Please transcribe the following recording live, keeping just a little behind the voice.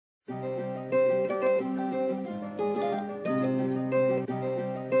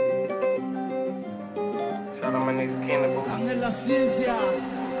paciencia.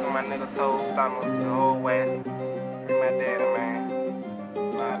 My nigga told Thunder the whole West. Free my daddy, man.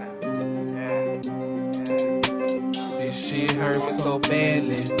 Marley. Yeah. This shit hurt me so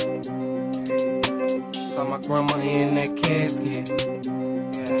badly. Saw my grandma in that casket.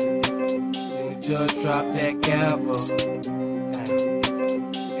 Yeah. Then the judge dropped that gavel.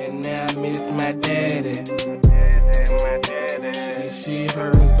 Yeah. And now I miss my daddy. My daddy. This shit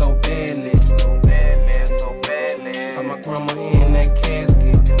hurt me so badly. So badly. Saw my grandma in that casket.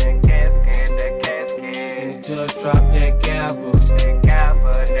 Just drop that gavel.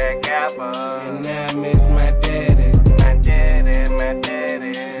 And now I miss my daddy. My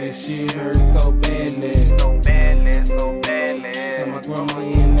daddy. This shit hurt so badly. So badly. Saw my grandma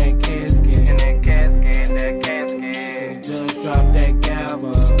in that casket. And just drop that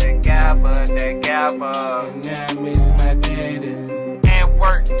gavel. And now I miss my daddy. At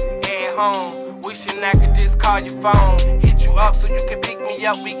work, at home, wishing I could just call your phone. Hit you up so you can pick me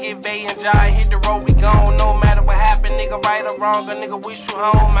up. We get Bay and Jai, hit the road, we gone. No matter what happened, nigga, right or wrong, a nigga wish you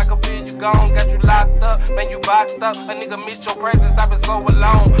home. I can feel you gone, got you locked up, man, you boxed up. A nigga miss your presence, I've been so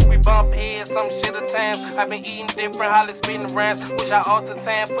alone. We bump heads, some shit at times. I've been eating different, holly spinning rants. Wish I alter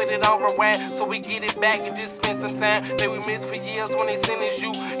time, put it on rewind, so we get it back and just spend some time that we missed for years when they sentenced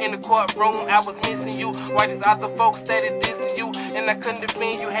you. In the courtroom, I was missing you. Why these other folks started dissing you, and I couldn't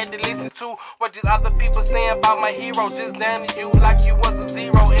defend you, had to listen to what these other people saying about my hero. Just down to you like you was a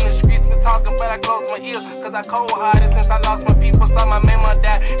zero. In the streets been talking, but I close my ears, cause I cold hearted since I lost my people. Saw my mama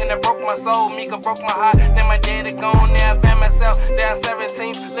die, and that broke my soul. Mika broke my heart, then my daddy gone. Now I found myself down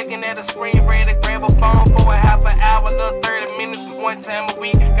 17th, looking at a screen, ready to grab a phone for a half an hour, little 30 minutes, one time a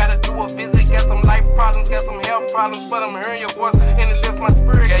week. Gotta do a visit, got some life problems, got some health problems, but I'm hearing your voice and it lifts my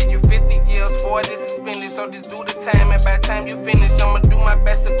spirit. Got you 50 years for this suspended, so just do the time, and by the time you finish, I'ma do my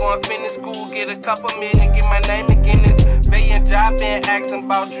best to go and finish school, get a couple million, get my name in Guinness. Bay and Jai been asking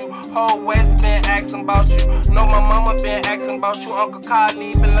about you, whole West been asking about you. Know my mama been asking about you. Uncle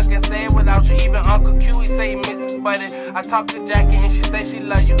Carly been looking sad without you. Even Uncle Q, he say he misses buddy. I talked to Jackie and she say she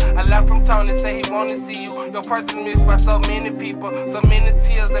love you. I left from Tony, say he wanna see you. Your person missed by so many people, so many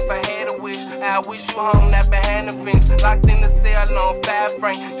tears. If I had a wish, I wish you home, not behind the fence. Locked in the cell on 5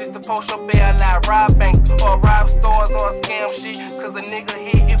 francs, just to post your bail like rob banks or rob stores or scam shit. Cause a nigga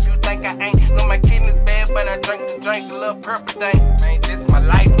hit if you think I ain't. Know my kidney's bad, but I drink the drink, a little purple thing. Man, this my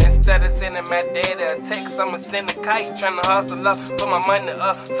life. Instead of sending my daddy a text, I'ma send a kite. Tryna hustle up, put my money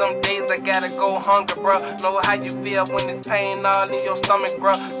up. Some days I gotta go hungry, bruh. Know how you feel when it's pain all in your stomach,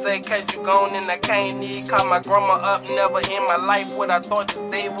 bruh. Say, catch you gone and I can't need. Call my grandma up, never in my life would I thought this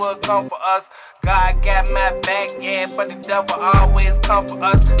day would come for us. God got my back, yeah, but the devil always come for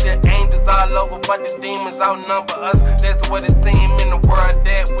us. The angels all over, but the demons outnumber us. That's what it seems in the world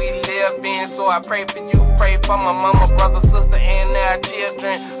that we live in. So I pray for you, pray for my mama, brother, sister, and our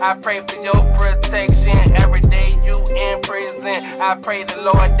children. I pray for your protection every day you in prison. I pray the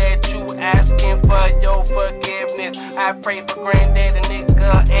Lord that you asking for your forgiveness. I pray for granddaddy,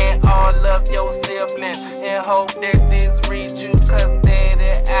 nigga, and all of your siblings, and hope that this reads you, cause daddy,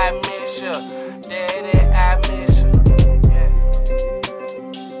 I miss you. Daddy, I miss you. Yeah.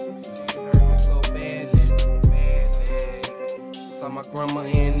 She hurt me so badly. Saw my grandma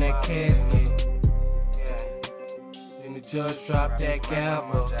in that casket. Yeah. Then the judge dropped that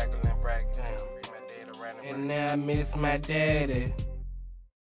gavel. And now I miss my daddy.